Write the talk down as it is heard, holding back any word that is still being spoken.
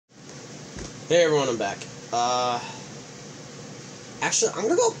Hey everyone, I'm back. Actually, I'm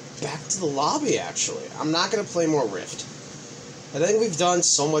gonna go back to the lobby, actually. I'm not gonna play more Rift. I think we've done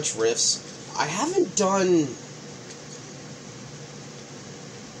so much Rifts. I haven't done...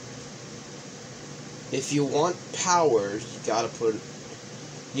 If you want power, you gotta put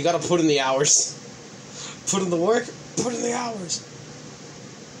in the hours. Put in the work, put in the hours.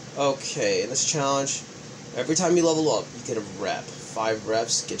 Okay, in this challenge, every time you level up, you get a rep. 5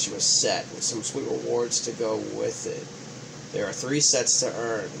 reps get you a set with some sweet rewards to go with it. There are 3 sets to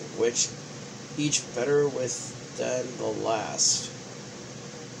earn, which each better with than the last.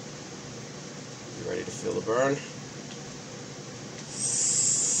 You ready to feel the burn?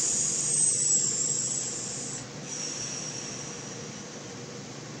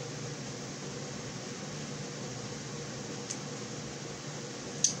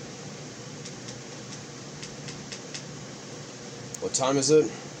 What time is it?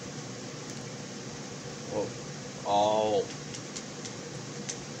 Oh.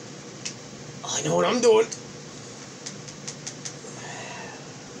 I know what I'm doing.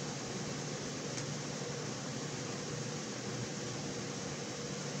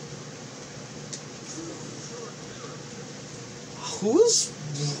 Who was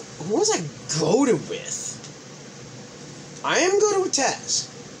I goated with? I am good with Taz.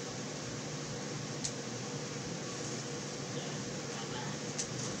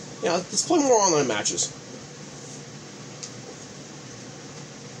 Yeah, let's play more online matches.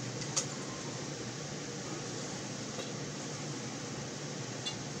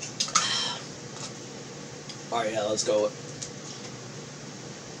 Alright, yeah, let's go.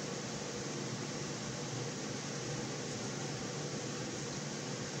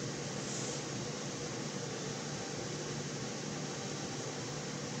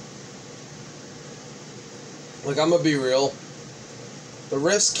 Like, I'm gonna be real. The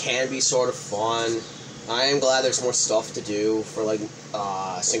rifts can be sort of fun. I am glad there's more stuff to do for, like,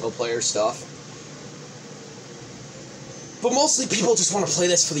 single-player stuff. But mostly people just want to play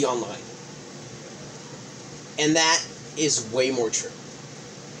this for the online. And that is way more true.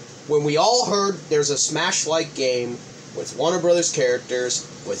 When we all heard there's a Smash-like game with Warner Brothers characters,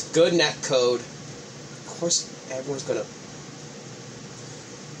 with good netcode, of course everyone's gonna...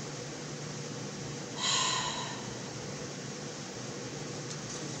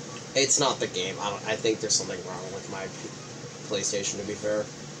 It's not the game. I think there's something wrong with my PlayStation, to be fair.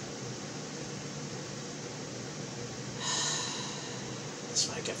 That's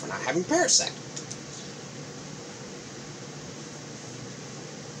what I get for not having Parasect.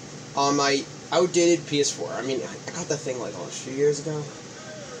 On my outdated PS4. I mean, I got that thing like a few years ago.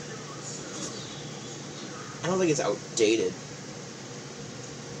 I don't think it's outdated.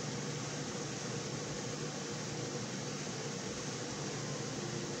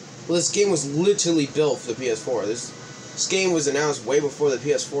 Well, this game was literally built for the PS4. This game was announced way before the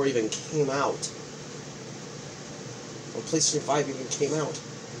PS4 even came out. Or PlayStation 5 even came out.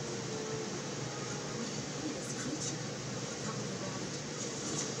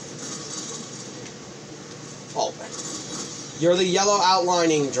 Oh, you're the yellow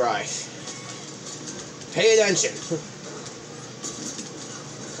outlining dry. Pay attention.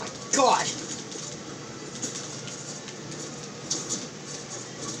 My God.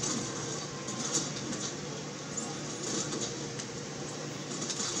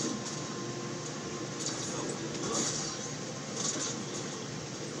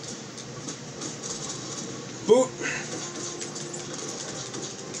 Boot.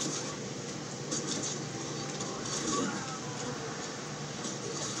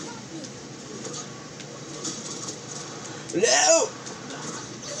 No.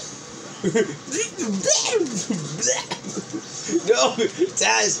 No,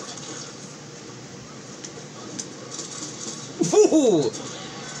 Taz. Ooh.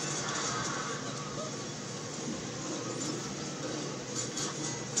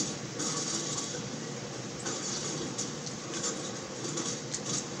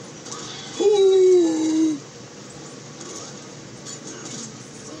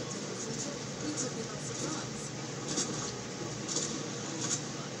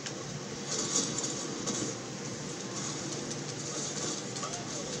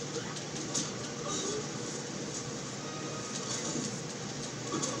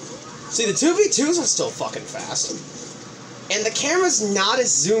 See, the 2v2s are still fucking fast. And the camera's not as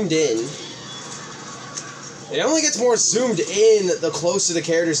zoomed in. It only gets more zoomed in the closer the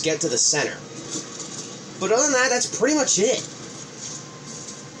characters get to the center. But other than that, that's pretty much it.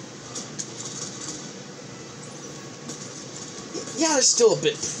 Yeah, there's still a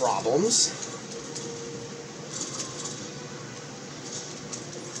bit problems.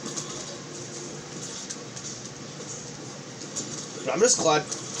 But I'm just glad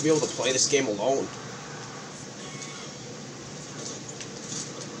to be able to play this game alone.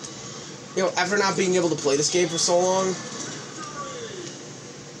 You know, after not being able to play this game for so long...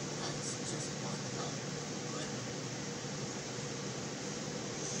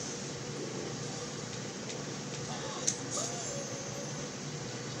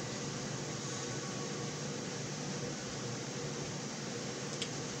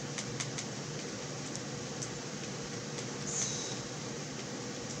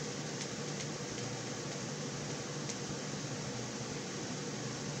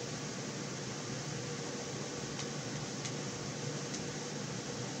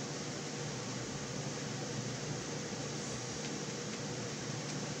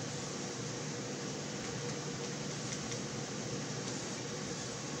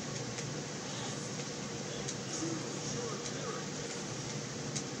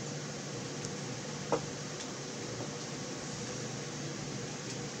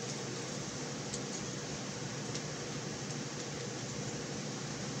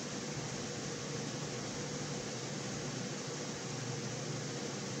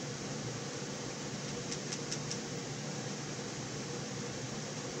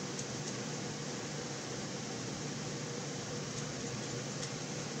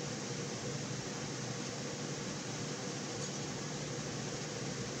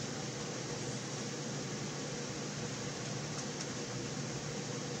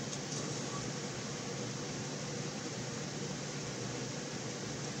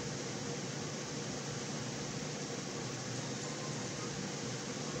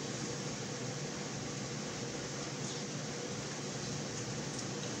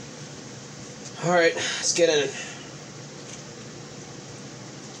 Alright, let's get in.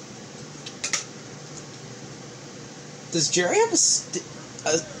 Does Jerry have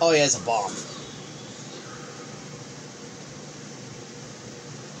a oh, he has a bomb.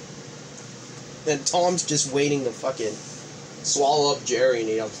 And Tom's just waiting to fucking swallow up Jerry and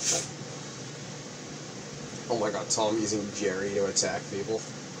eat him. Oh my god, Tom using Jerry to attack people.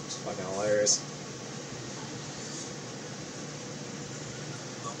 It's fucking hilarious.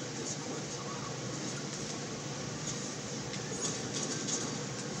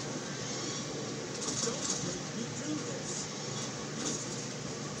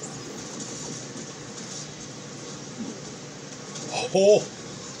 Oh!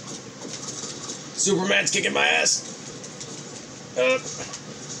 Superman's kicking my ass!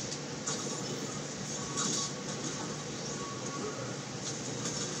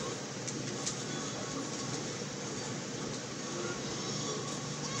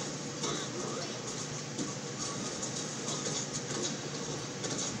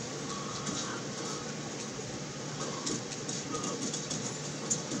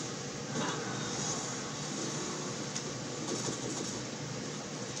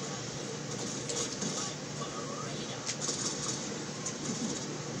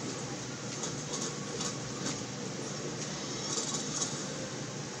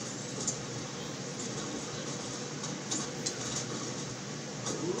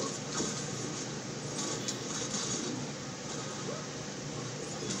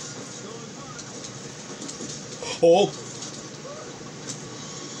 Oh!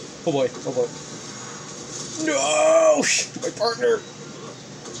 Oh boy, oh boy. No! My partner!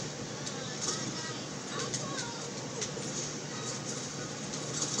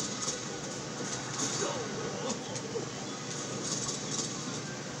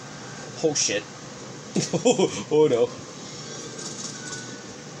 Oh shit. Oh no.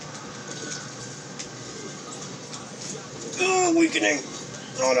 Oh, weakening!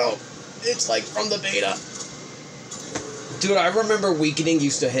 Oh no. It's like from the beta. Dude, I remember weakening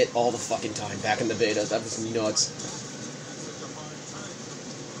used to hit all the fucking time back in the beta. That was nuts.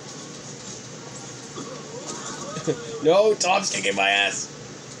 No, Tom's kicking my ass.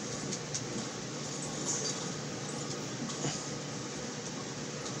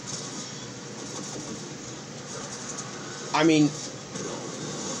 I mean,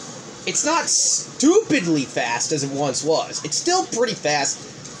 it's not stupidly fast as it once was. It's still pretty fast.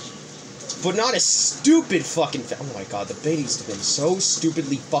 But not as stupid fucking fast. Oh my god, the beta used to have been so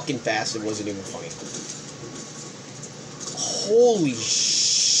stupidly fucking fast it wasn't even funny. Holy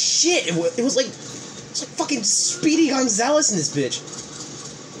shit! It was like fucking Speedy Gonzales in this bitch.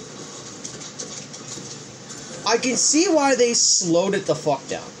 I can see why they slowed it the fuck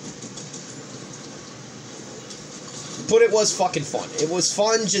down. But it was fucking fun. It was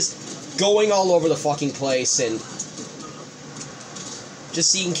fun just going all over the fucking place and just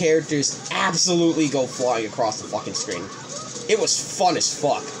seeing characters absolutely go flying across the fucking screen. It was fun as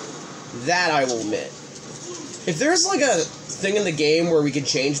fuck. That I will admit. If there's like a thing in the game where we can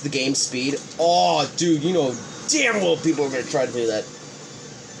change the game speed, oh, dude, you know damn well people are gonna try to do that.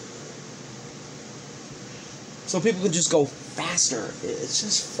 So people can just go faster. It's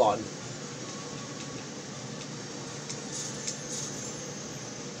just fun.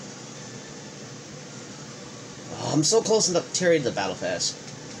 Oh, I'm so close to the tearing the battle pass.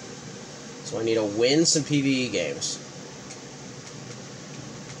 So I need to win some PvE games.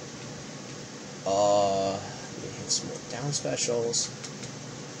 Need to hit some more down specials.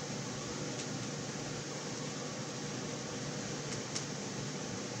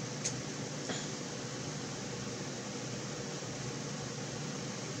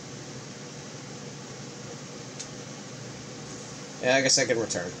 Yeah, I guess I can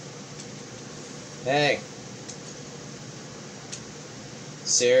return. Hey.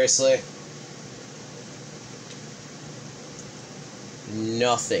 Seriously?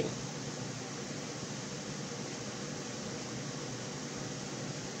 Nothing.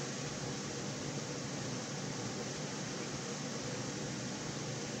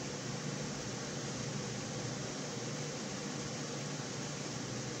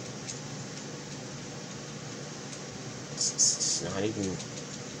 It's not even...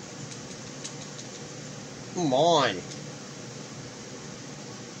 Come on.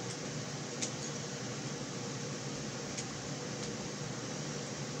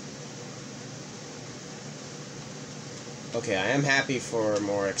 Okay, I am happy for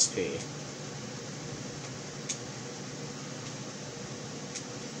more XP.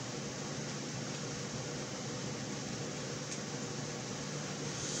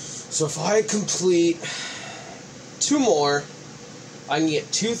 So if I complete 2 more, I can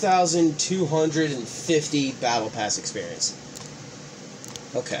get 2,250 Battle Pass experience.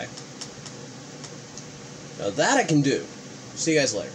 Okay. Now that I can do. See you guys later.